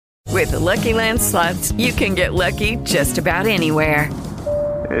With the Lucky Land Slots, you can get lucky just about anywhere.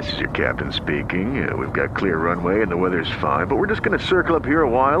 This is your captain speaking. We've got clear runway and the weather's fine, but we're just going to circle up here a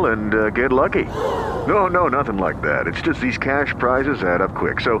while and get lucky. No, nothing like that. It's just these cash prizes add up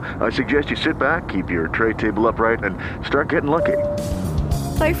quick. So I suggest you sit back, keep your tray table upright, and start getting lucky.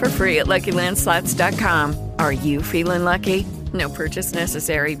 Play for free at LuckyLandSlots.com. Are you feeling lucky? No purchase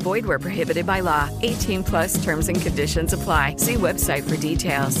necessary. Void where prohibited by law. 18 plus terms and conditions apply. See website for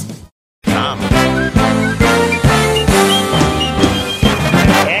details.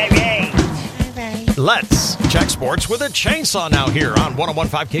 Let's check sports with a chainsaw now here on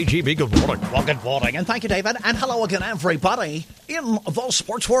 101.5 KGB. Good morning. Well, good morning, and thank you, David, and hello again, everybody in the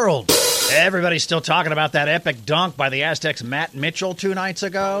sports world. Everybody's still talking about that epic dunk by the Aztecs' Matt Mitchell 2 nights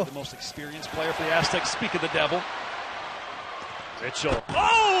ago. The most experienced player for the Aztecs. Speak of the devil. Mitchell.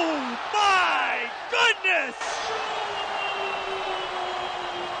 Oh, my goodness!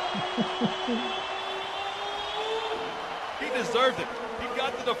 He deserved it. He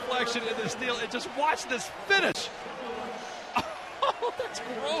got the deflection and the steal, and just watch this finish. Oh, that's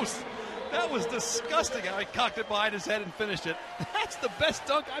gross. That was disgusting how he cocked it behind his head and finished it. That's the best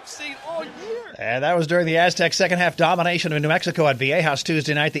dunk I've seen all year. And that was during the Aztecs' second-half domination of New Mexico at Viejas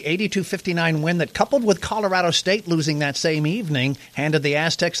Tuesday night. The 82-59 win that, coupled with Colorado State losing that same evening, handed the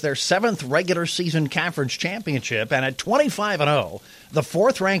Aztecs their 7th regular season conference championship. And at 25-0, the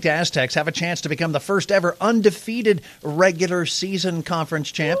 4th-ranked Aztecs have a chance to become the first-ever undefeated regular season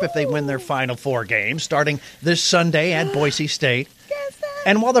conference champ if they win their final 4 games, starting this Sunday at Boise State.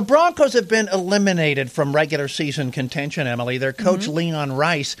 And while the Broncos have been eliminated from regular season contention, Emily, their coach Leon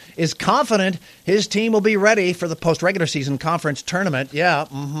Rice is confident his team will be ready for the post-regular season conference tournament. Yeah,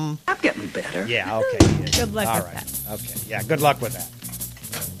 I'm getting better. Yeah, okay. Good luck All with right. that. Okay, yeah, good luck with that.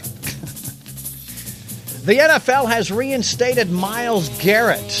 The NFL has reinstated Myles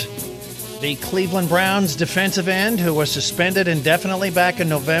Garrett, the Cleveland Browns defensive end who was suspended indefinitely back in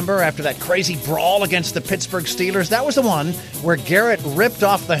November after that crazy brawl against the Pittsburgh Steelers. That was the one where Garrett ripped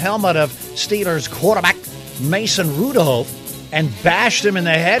off the helmet of Steelers quarterback Mason Rudolph and bashed him in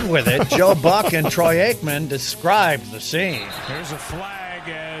the head with it. Joe Buck and Troy Aikman described the scene. There's a flag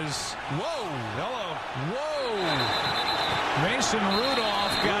as, whoa. Mason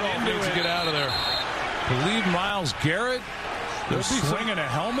Rudolph got into it. To get out of there. Believe Myles Garrett. There'll be swinging a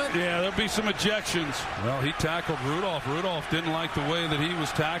helmet? Yeah, there'll be some ejections. Well, he tackled Rudolph. Rudolph didn't like the way that he was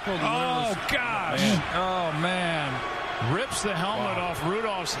tackled. Oh, gosh. Oh, man. Rips the helmet off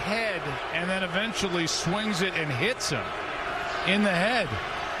Rudolph's head and then eventually swings it and hits him in the head.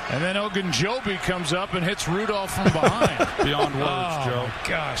 And then Ogunjobi comes up and hits Rudolph from behind. Beyond words, Joe.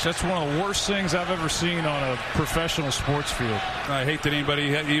 Gosh, that's one of the worst things I've ever seen on a professional sports field. I hate that anybody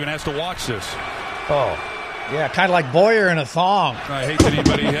even has to watch this. Oh. Yeah, kind of like Boyer in a thong. I hate that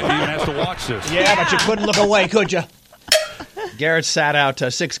anybody even has to watch this. Yeah, but you couldn't look away, could you? Garrett sat out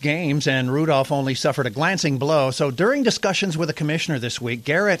 6 games, and Rudolph only suffered a glancing blow. So during discussions with the commissioner this week,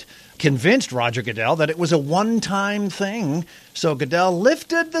 Garrett convinced Roger Goodell that it was a one-time thing. So Goodell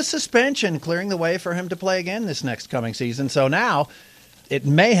lifted the suspension, clearing the way for him to play again this next coming season. So now it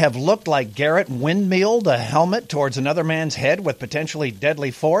may have looked like Garrett windmilled a helmet towards another man's head with potentially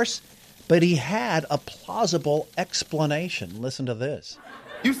deadly force, but he had a plausible explanation. Listen to this.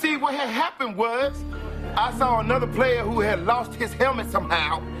 You see, what had happened was I saw another player who had lost his helmet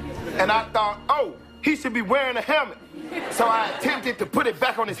somehow, and I thought, oh, he should be wearing a helmet. So I attempted to put it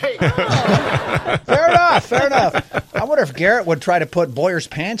back on his head. Fair enough. I wonder if Garrett would try to put Boyer's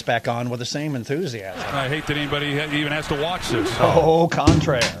pants back on with the same enthusiasm. I hate that anybody even has to watch this. Oh,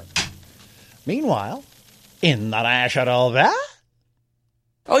 contraire. Meanwhile, in the National Vet,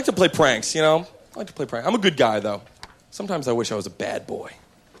 I like to play pranks, you know? I like to play pranks. I'm a good guy, though. Sometimes I wish I was a bad boy.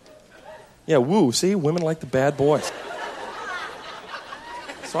 Yeah, woo, see? Women like the bad boys.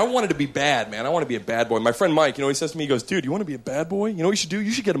 So I wanted to be bad, man. I want to be a bad boy. My friend Mike, he says to me, he goes, dude, you want to be a bad boy? You know what you should do? You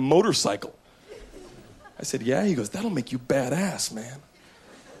should get a motorcycle. I said, yeah? He goes, that'll make you badass, man.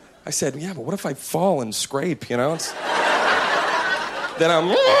 I said, yeah, but what if I fall and scrape, Then I'm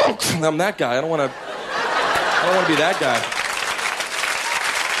that guy. I don't want to be that guy.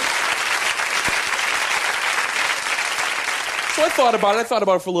 So I thought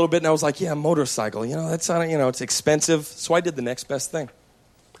about it for a little bit, and I was like, yeah, motorcycle, that's not, it's expensive. So I did the next best thing.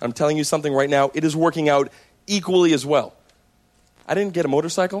 I'm telling you something right now, it is working out equally as well. I didn't get a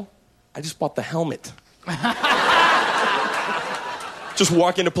motorcycle, I just bought the helmet. Just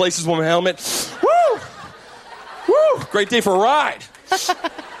walk into places with my helmet. Woo! Great day for a ride.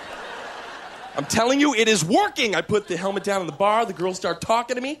 I'm telling you, it is working. I put the helmet down in the bar, the girls start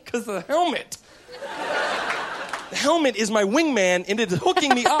talking to me because of the helmet. The helmet is my wingman, and it is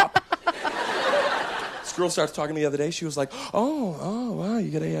hooking me up. This girl starts talking to me the other day. She was like, oh, wow,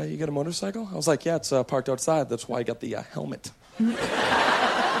 you get a motorcycle? I was like, yeah, it's parked outside. That's why I got the helmet.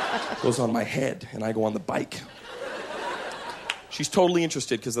 Goes on my head, and I go on the bike. She's totally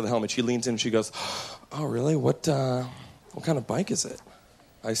interested because of the helmet. She leans in and she goes, oh, really? What kind of bike is it?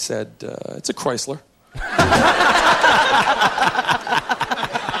 I said, it's a Chrysler.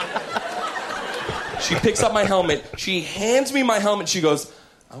 She picks up my helmet. She hands me my helmet. She goes,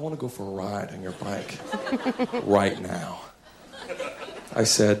 I want to go for a ride on your bike right now. I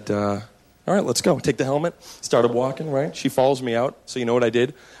said, all right, let's go. Take the helmet. Started walking, right? She follows me out. So you know what I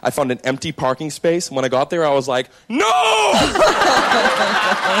did? I found an empty parking space. And when I got there, I was like, no! No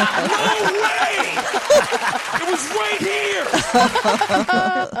way! It was right here!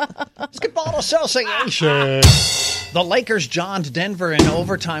 Basketball Association. The Lakers johned Denver in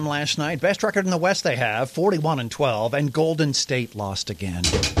overtime last night. Best record in the West they have, 41-12, and Golden State lost again.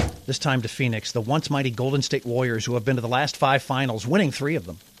 This time to Phoenix, the once mighty Golden State Warriors, who have been to the last 5 finals, winning 3 of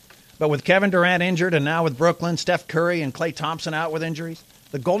them. But with Kevin Durant injured and now with Brooklyn, Steph Curry, and Klay Thompson out with injuries,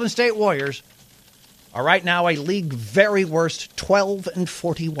 the Golden State Warriors are right now a league very worst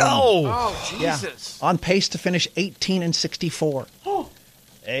 12-41. Oh, Jesus. Yeah, on pace to finish 18-64.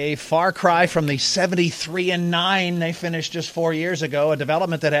 A far cry from the 73-9 they finished just 4 years ago, a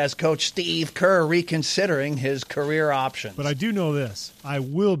development that has Coach Steve Kerr reconsidering his career options. But I do know this. I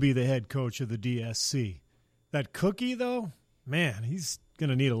will be the head coach of the DSC. That Cookie, though, man, he's going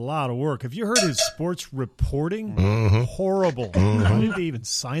to need a lot of work. Have you heard his sports reporting? Horrible. Why did they even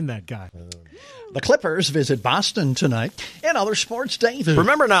sign that guy? The Clippers visit Boston tonight. In other sports, David.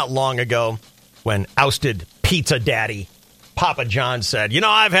 Remember not long ago when ousted Pizza Daddy Papa John said,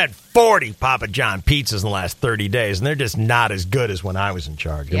 I've had 40 Papa John pizzas in the last 30 days, and they're just not as good as when I was in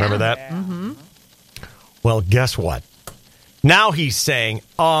charge. You remember that? Mm-hmm. Well, guess what? Now he's saying,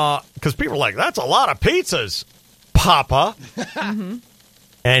 because people are like, that's a lot of pizzas, Papa. Mm-hmm.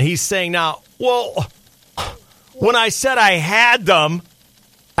 And he's saying now, well, when I said I had them,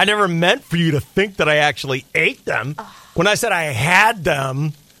 I never meant for you to think that I actually ate them. When I said I had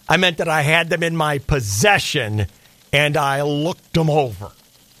them, I meant that I had them in my possession, and I looked them over.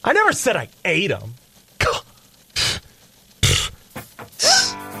 I never said I ate them.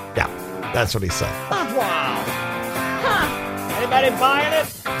 Yeah, that's what he said. Wow. Huh. Anybody buying it?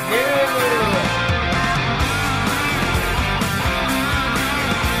 Yeah.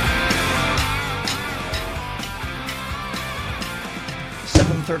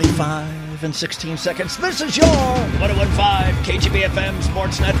 7:35 and 16 seconds. This is your 101.5 KGB-FM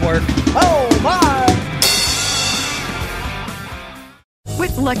Sports Network. Oh, my!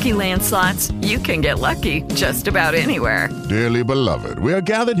 With Lucky Land Slots, you can get lucky just about anywhere. Dearly beloved, we are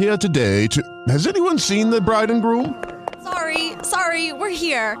gathered here today to... Has anyone seen the bride and groom? Sorry, we're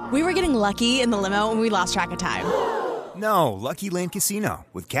here. We were getting lucky in the limo and we lost track of time. No, Lucky Land Casino,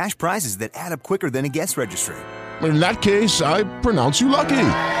 with cash prizes that add up quicker than a guest registry. In that case, I pronounce you lucky.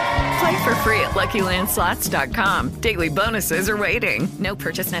 Play for free at LuckyLandSlots.com. Daily bonuses are waiting. No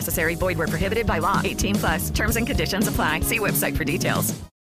purchase necessary. Void where prohibited by law. 18+. Terms and conditions apply. See website for details.